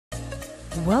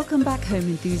Welcome back, home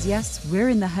enthusiasts. We're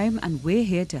in the home and we're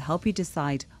here to help you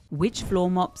decide which floor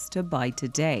mops to buy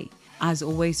today. As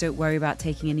always, don't worry about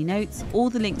taking any notes. All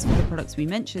the links for the products we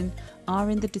mentioned are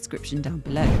in the description down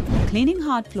below. Cleaning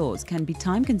hard floors can be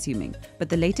time consuming, but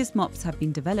the latest mops have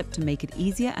been developed to make it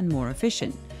easier and more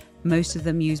efficient. Most of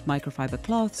them use microfiber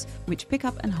cloths, which pick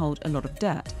up and hold a lot of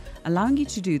dirt, allowing you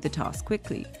to do the task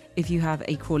quickly. If you have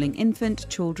a crawling infant,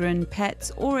 children,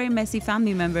 pets, or a messy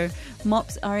family member,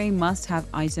 mops are a must-have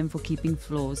item for keeping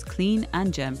floors clean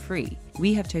and germ-free.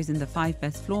 We have chosen the 5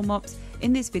 best floor mops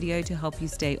in this video to help you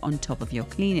stay on top of your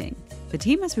cleaning. The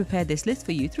team has prepared this list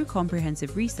for you through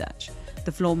comprehensive research.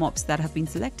 The floor mops that have been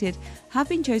selected have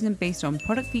been chosen based on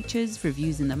product features,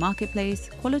 reviews in the marketplace,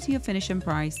 quality of finish and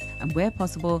price, and where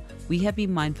possible, we have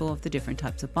been mindful of the different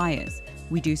types of buyers.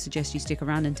 We do suggest you stick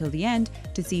around until the end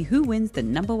to see who wins the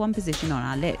 #1 position on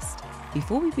our list.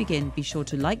 Before we begin, be sure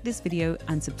to like this video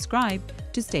and subscribe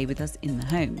to stay with us in the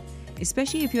home,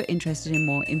 especially if you're interested in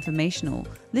more informational,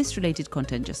 list-related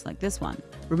content just like this one.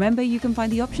 Remember, you can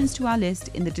find the options to our list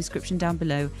in the description down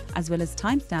below, as well as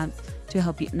timestamps to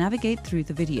help you navigate through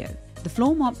the video. The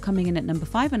floor mop coming in at number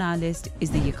 5 on our list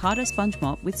is the Yocada sponge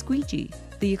mop with Squeegee.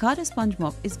 The Yocada sponge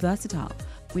mop is versatile,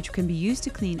 which can be used to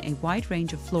clean a wide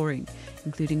range of flooring,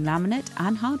 including laminate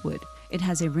and hardwood. It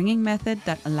has a wringing method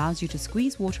that allows you to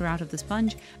squeeze water out of the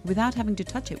sponge without having to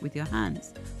touch it with your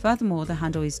hands. Furthermore, the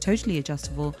handle is totally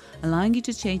adjustable, allowing you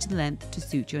to change the length to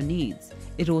suit your needs.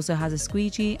 It also has a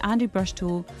squeegee and a brush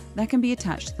tool that can be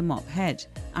attached to the mop head.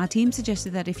 Our team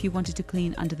suggested that if you wanted to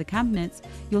clean under the cabinets,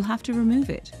 you'll have to remove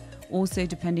it. Also,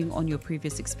 depending on your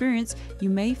previous experience, you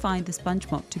may find the sponge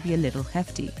mop to be a little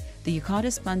hefty. The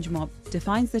Yocada sponge mop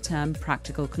defines the term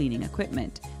practical cleaning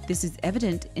equipment. This is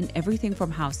evident in everything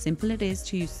from how simple it is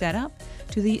to set up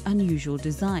to the unusual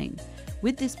design.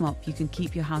 With this mop, you can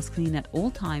keep your house clean at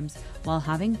all times while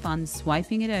having fun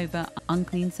swiping it over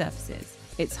unclean surfaces.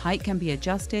 Its height can be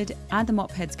adjusted and the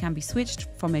mop heads can be switched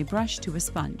from a brush to a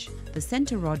sponge. The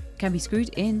center rod can be screwed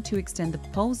in to extend the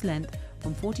pole's length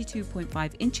from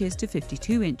 42.5 inches to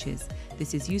 52 inches.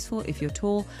 This is useful if you're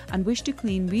tall and wish to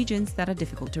clean regions that are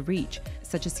difficult to reach,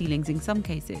 such as ceilings in some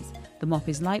cases. The mop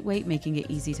is lightweight, making it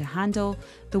easy to handle.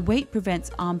 The weight prevents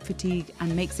arm fatigue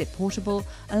and makes it portable,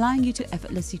 allowing you to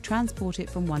effortlessly transport it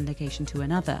from one location to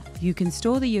another. You can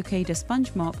store the Yocada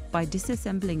sponge mop by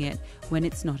disassembling it when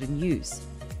it's not in use.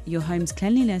 Your home's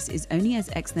cleanliness is only as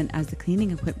excellent as the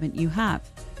cleaning equipment you have.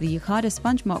 The Yocada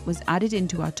sponge mop was added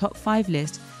into our top 5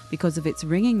 list because of its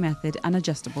wringing method and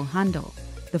adjustable handle.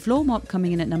 The floor mop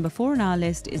coming in at number 4 on our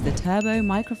list is the Turbo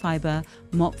Microfiber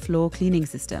Mop Floor Cleaning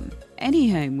System. Any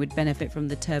home would benefit from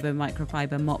the Turbo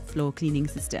Microfiber Mop Floor Cleaning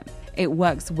System. It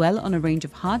works well on a range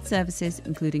of hard surfaces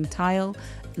including tile,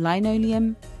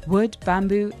 linoleum, wood,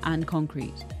 bamboo, and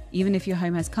concrete. Even if your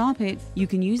home has carpet, you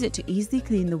can use it to easily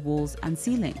clean the walls and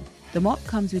ceiling. The mop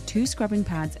comes with 2 scrubbing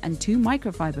pads and 2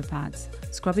 microfiber pads.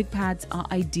 Scrubbing pads are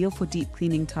ideal for deep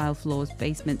cleaning tile floors,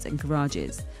 basements, and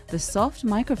garages. The soft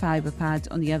microfiber pads,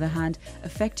 on the other hand,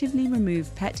 effectively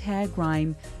remove pet hair,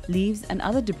 grime, leaves, and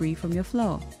other debris from your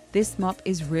floor. This mop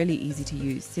is really easy to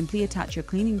use. Simply attach your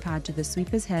cleaning pad to the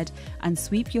sweeper's head and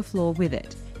sweep your floor with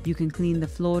it. You can clean the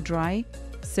floor dry,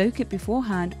 soak it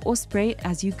beforehand, or spray it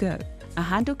as you go. A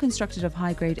handle constructed of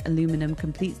high-grade aluminum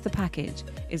completes the package.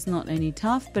 It's not only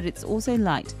tough, but it's also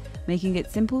light, making it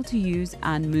simple to use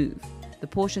and move. The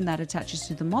portion that attaches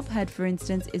to the mop head, for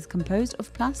instance, is composed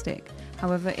of plastic.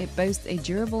 However, it boasts a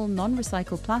durable,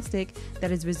 non-recycled plastic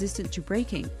that is resistant to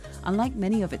breaking, unlike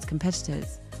many of its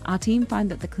competitors. Our team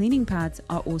found that the cleaning pads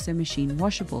are also machine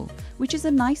washable, which is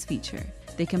a nice feature.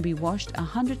 They can be washed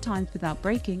 100 times without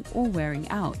breaking or wearing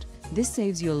out. This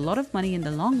saves you a lot of money in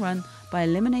the long run by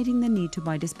eliminating the need to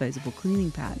buy disposable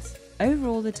cleaning pads.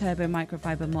 Overall, the Turbo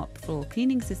Microfiber Mop Floor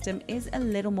Cleaning System is a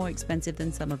little more expensive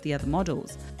than some of the other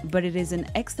models, but it is an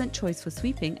excellent choice for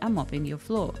sweeping and mopping your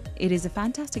floor. It is a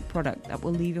fantastic product that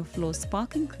will leave your floor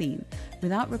sparkling clean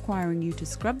without requiring you to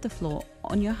scrub the floor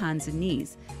on your hands and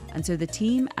knees, and so the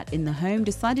team at In the Home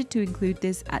decided to include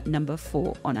this at number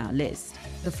 4 on our list.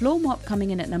 The floor mop coming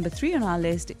in at number 3 on our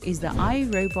list is the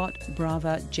iRobot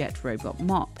Braava Jet Robot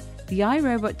Mop. The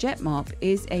iRobot Jet Mop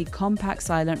is a compact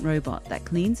silent robot that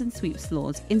cleans and sweeps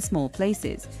floors in small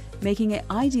places, making it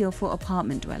ideal for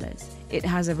apartment dwellers. It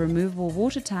has a removable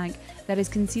water tank that is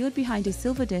concealed behind a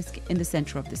silver disc in the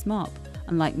center of this mop.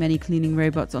 Unlike many cleaning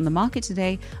robots on the market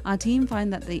today, our team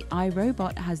find that the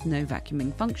iRobot has no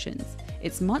vacuuming functions.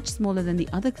 It's much smaller than the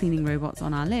other cleaning robots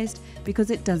on our list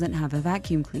because it doesn't have a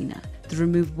vacuum cleaner. The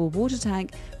removable water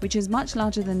tank, which is much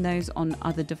larger than those on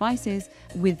other devices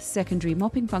with secondary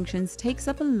mopping functions, takes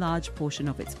up a large portion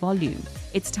of its volume.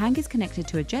 Its tank is connected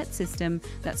to a jet system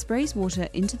that sprays water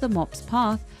into the mop's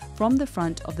path from the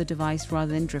front of the device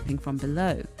rather than dripping from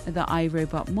below. The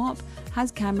iRobot Mop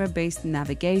has camera-based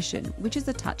navigation, which is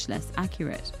a touch less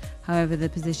accurate. However, the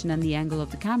position and the angle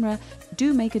of the camera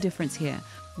do make a difference here,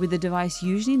 with the device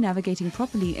usually navigating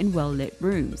properly in well-lit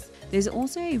rooms. There's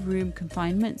also a room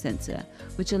confinement sensor,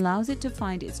 which allows it to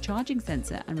find its charging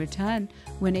sensor and return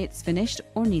when it's finished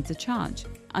or needs a charge.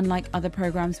 Unlike other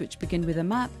programs which begin with a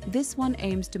map, this one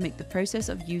aims to make the process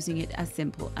of using it as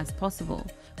simple as possible.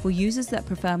 For users that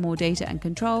prefer more data and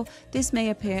control, this may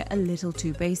appear a little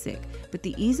too basic, but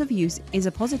the ease of use is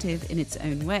a positive in its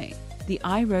own way. The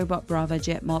iRobot Braava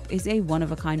Jet Mop is a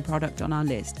one-of-a-kind product on our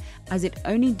list, as it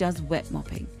only does wet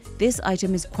mopping. This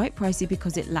item is quite pricey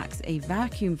because it lacks a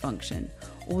vacuum function,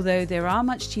 although there are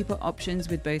much cheaper options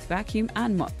with both vacuum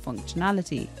and mop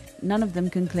functionality. None of them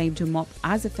can claim to mop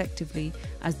as effectively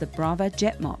as the Braava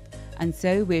Jet Mop, and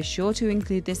so we're sure to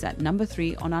include this at number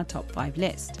 3 on our top 5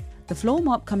 list. The floor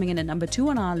mop coming in at number 2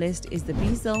 on our list is the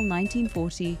Bissell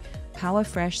 1940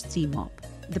 PowerFresh Steam Mop.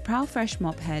 The PowerFresh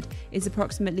mop head is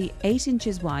approximately 8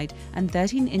 inches wide and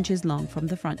 13 inches long from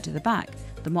the front to the back.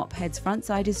 The mop head's front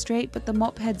side is straight, but the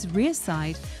mop head's rear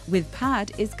side with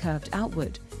pad is curved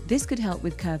outward. This could help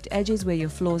with curved edges where your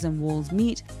floors and walls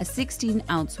meet. A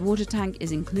 16-ounce water tank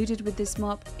is included with this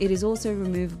mop. It is also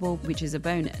removable, which is a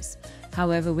bonus.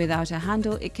 However, without a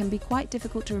handle, it can be quite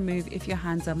difficult to remove if your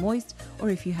hands are moist or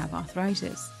if you have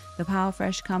arthritis. The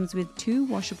PowerFresh comes with 2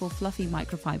 washable fluffy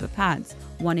microfiber pads.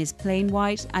 One is plain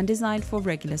white and designed for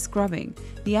regular scrubbing.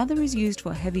 The other is used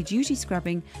for heavy-duty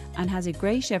scrubbing and has a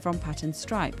grey chevron pattern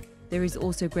stripe. There is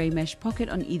also grey mesh pocket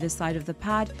on either side of the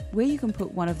pad where you can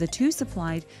put one of the 2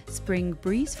 supplied Spring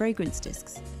Breeze fragrance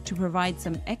discs to provide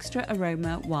some extra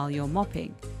aroma while you're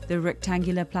mopping. The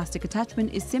rectangular plastic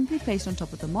attachment is simply placed on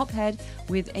top of the mop head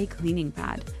with a cleaning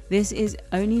pad. This is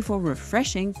only for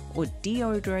refreshing or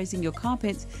deodorizing your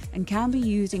carpets and can be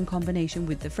used in combination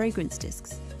with the fragrance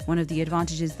discs. One of the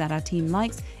advantages that our team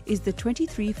likes is the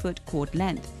 23-foot cord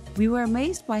length. We were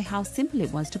amazed by how simple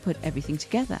it was to put everything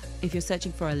together. If you're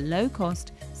searching for a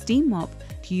low-cost steam mop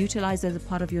to utilize as a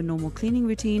part of your normal cleaning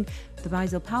routine, the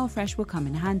Bissell PowerFresh will come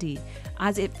in handy,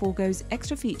 as it forgoes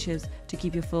extra features to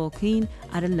keep your floor clean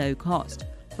at a low cost.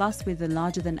 Plus, with a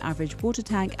larger than average water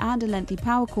tank and a lengthy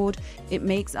power cord, it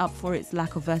makes up for its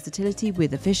lack of versatility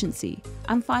with efficiency.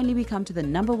 And finally, we come to the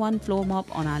number 1 floor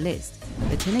mop on our list,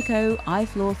 the Tineco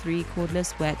iFloor 3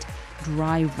 Cordless Wet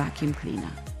Dry Vacuum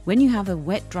Cleaner. When you have a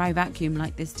wet dry vacuum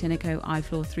like this Tineco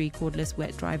iFloor 3 Cordless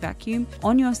Wet Dry Vacuum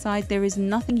on your side, there is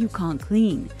nothing you can't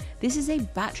clean. This is a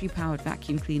battery-powered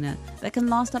vacuum cleaner that can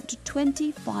last up to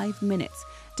 25 minutes,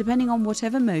 depending on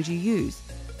whatever mode you use.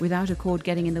 Without a cord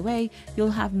getting in the way, you'll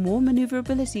have more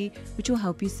maneuverability, which will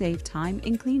help you save time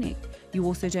in cleaning. You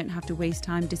also don't have to waste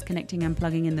time disconnecting and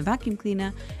plugging in the vacuum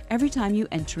cleaner every time you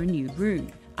enter a new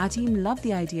room. Our team love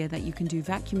the idea that you can do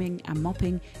vacuuming and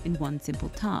mopping in one simple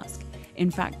task. In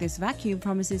fact, this vacuum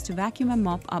promises to vacuum and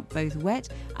mop up both wet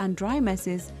and dry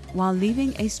messes while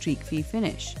leaving a streak-free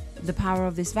finish. The power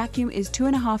of this vacuum is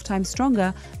 2.5 times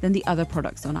stronger than the other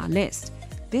products on our list.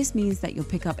 This means that you'll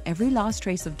pick up every last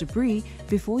trace of debris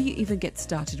before you even get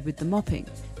started with the mopping.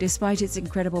 Despite its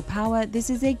incredible power, this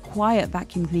is a quiet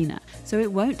vacuum cleaner, so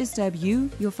it won't disturb you,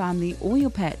 your family, or your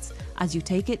pets as you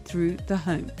take it through the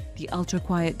home. The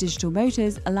ultra-quiet digital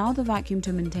motors allow the vacuum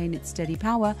to maintain its steady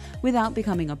power without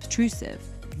becoming obtrusive.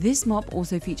 This mop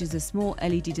also features a small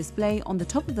LED display on the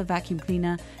top of the vacuum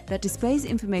cleaner that displays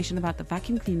information about the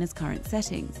vacuum cleaner's current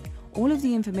settings. All of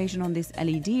the information on this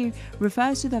LED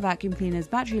refers to the vacuum cleaner's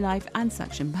battery life and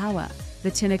suction power.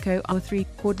 The Tineco iFloor 3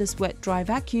 Cordless Wet Dry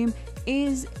Vacuum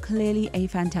is clearly a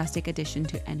fantastic addition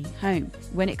to any home.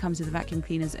 When it comes to the vacuum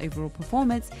cleaner's overall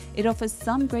performance, it offers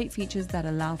some great features that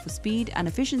allow for speed and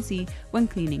efficiency when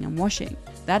cleaning and washing.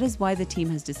 That is why the team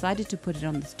has decided to put it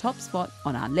on the top spot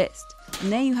on our list.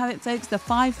 And there you have it, folks, the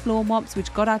 5 floor mops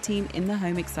which got our team in the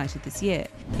home excited this year.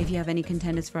 If you have any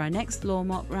contenders for our next floor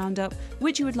mop roundup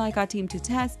which you would like our team to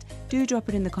test, do drop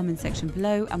it in the comment section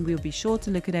below and we'll be sure to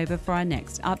look it over for our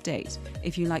next update.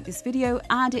 If you like this video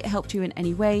and it helped you in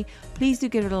any way, please do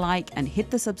give it a like and hit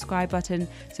the subscribe button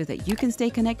so that you can stay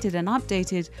connected and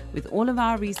updated with all of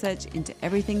our research into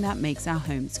everything that makes our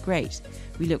homes great.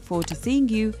 We look forward to seeing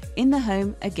you in the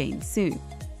home again soon.